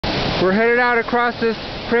We're headed out across this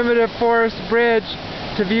primitive forest bridge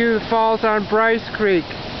to view the falls on Brice Creek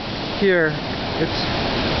here.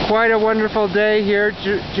 It's quite a wonderful day here,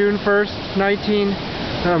 June 1st,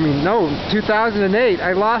 2008.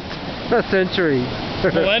 I lost a century.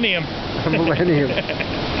 Millennium. A millennium.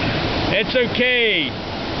 It's okay.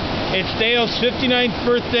 It's Dale's 59th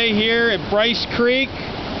birthday here at Brice Creek.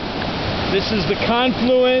 This is the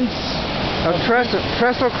confluence of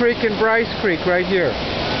Trestle Creek and Brice Creek right here.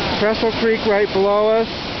 Trestle Creek right below us,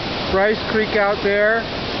 Brice Creek out there.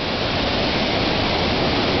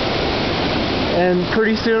 And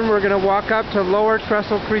pretty soon we're going to walk up to Lower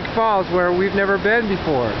Trestle Creek Falls where we've never been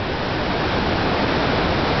before.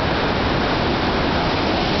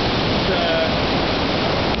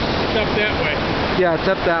 It's up that way. Yeah, it's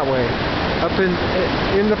up that way. Up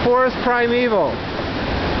in the forest primeval.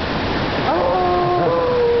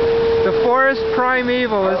 Oh! The forest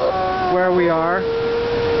primeval is where we are.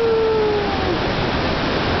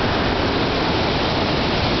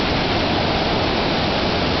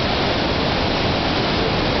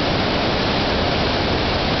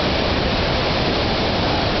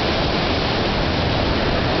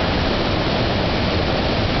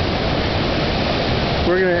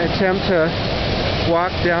 We're going to attempt to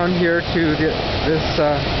walk down here to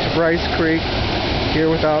to Brice Creek here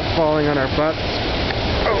without falling on our butts.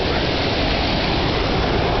 Oh.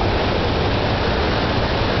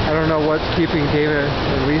 I don't know what's keeping David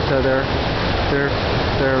and Lisa.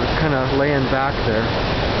 They're kind of laying back there.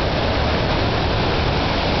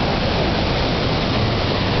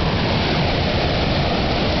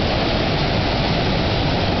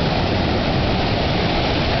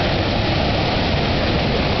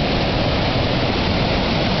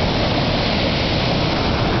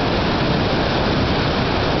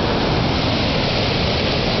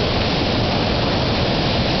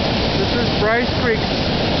 Brice Creek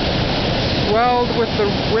swelled with the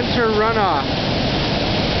winter runoff.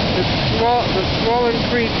 The swollen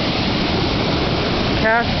creek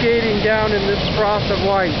cascading down in this froth of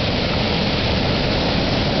white.